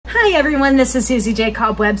Hi everyone, this is Susie J.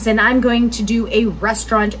 Cobwebs and I'm going to do a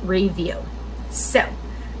restaurant review. So,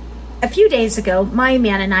 a few days ago, my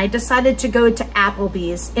man and I decided to go to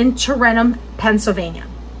Applebees in Tarentum, Pennsylvania.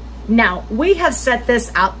 Now, we have set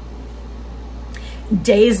this up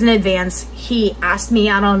days in advance. He asked me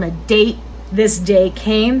out on a date. This day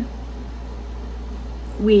came.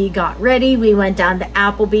 We got ready. We went down to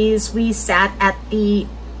Applebees. We sat at the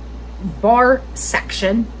bar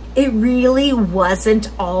section. It really wasn't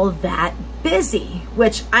all that busy,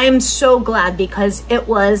 which I am so glad because it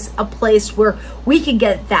was a place where we could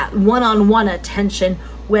get that one-on-one attention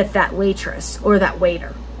with that waitress or that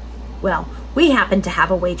waiter. Well, we happened to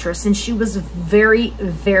have a waitress and she was very,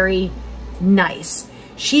 very nice.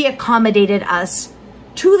 She accommodated us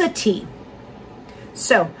to the T.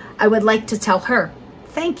 So I would like to tell her,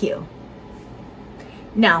 thank you.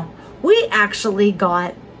 Now, we actually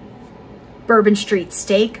got Bourbon Street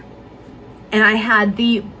steak, and I had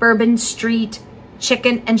the Bourbon Street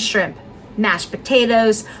chicken and shrimp, mashed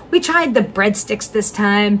potatoes. We tried the breadsticks this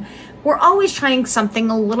time. We're always trying something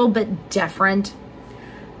a little bit different.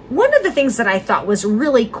 One of the things that I thought was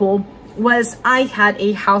really cool was I had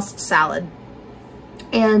a house salad,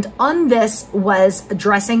 and on this was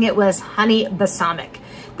dressing. It was honey balsamic.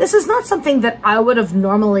 This is not something that I would have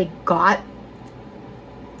normally got.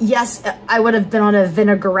 Yes, I would have been on a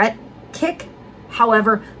vinaigrette kick.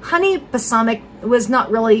 However, honey balsamic was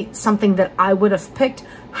not really something that I would have picked.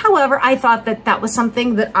 However, I thought that that was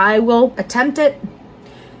something that I will attempt it.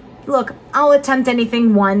 Look, I'll attempt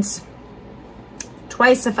anything once,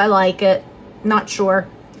 twice if I like it, not sure.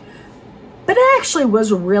 But it actually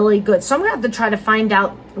was really good. So I'm gonna have to try to find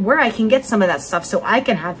out where I can get some of that stuff so I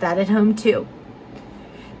can have that at home too.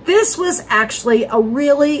 This was actually a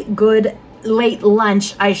really good late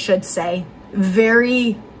lunch, I should say.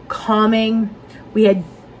 Very calming. We had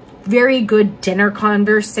very good dinner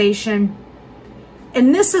conversation.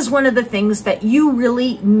 And this is one of the things that you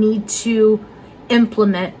really need to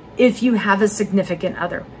implement if you have a significant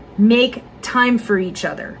other. Make time for each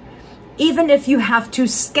other. Even if you have to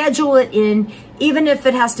schedule it in, even if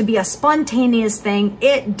it has to be a spontaneous thing,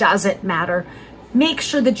 it doesn't matter. Make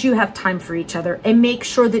sure that you have time for each other and make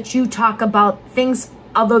sure that you talk about things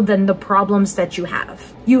other than the problems that you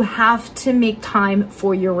have. You have to make time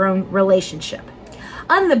for your own relationship.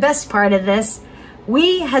 On the best part of this,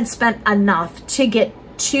 we had spent enough to get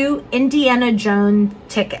 2 Indiana Jones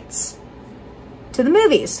tickets to the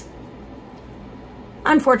movies.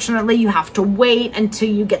 Unfortunately, you have to wait until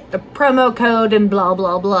you get the promo code and blah,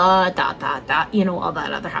 blah, blah, you know, all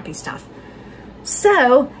that other happy stuff.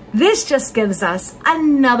 So this just gives us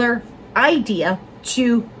another idea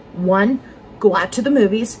to, 1, go out to the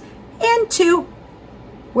movies, and 2,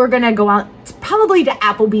 we're gonna go out probably to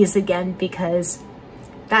Applebee's again because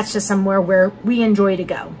that's just somewhere where we enjoy to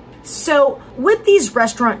go. So with these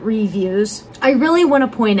restaurant reviews, I really want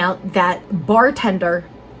to point out that bartender,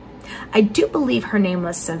 I do believe her name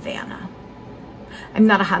was Savannah. I'm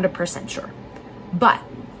not 100% sure, but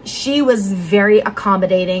she was very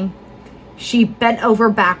accommodating. She bent over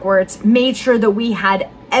backwards, made sure that we had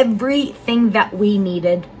everything that we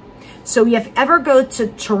needed. So if you ever go to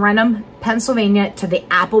Tarentum, Pennsylvania, to the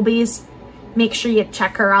Applebees, make sure you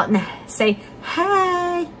check her out and say,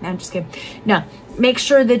 hey. No, I'm just kidding. No, make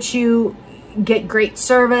sure that you get great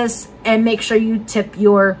service and make sure you tip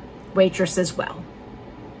your waitress as well.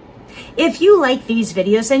 If you like these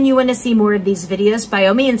videos and you want to see more of these videos, by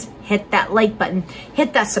all means, hit that like button,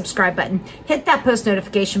 hit that subscribe button, hit that post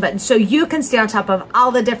notification button so you can stay on top of all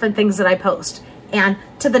the different things that I post. And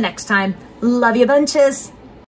to the next time, love you bunches.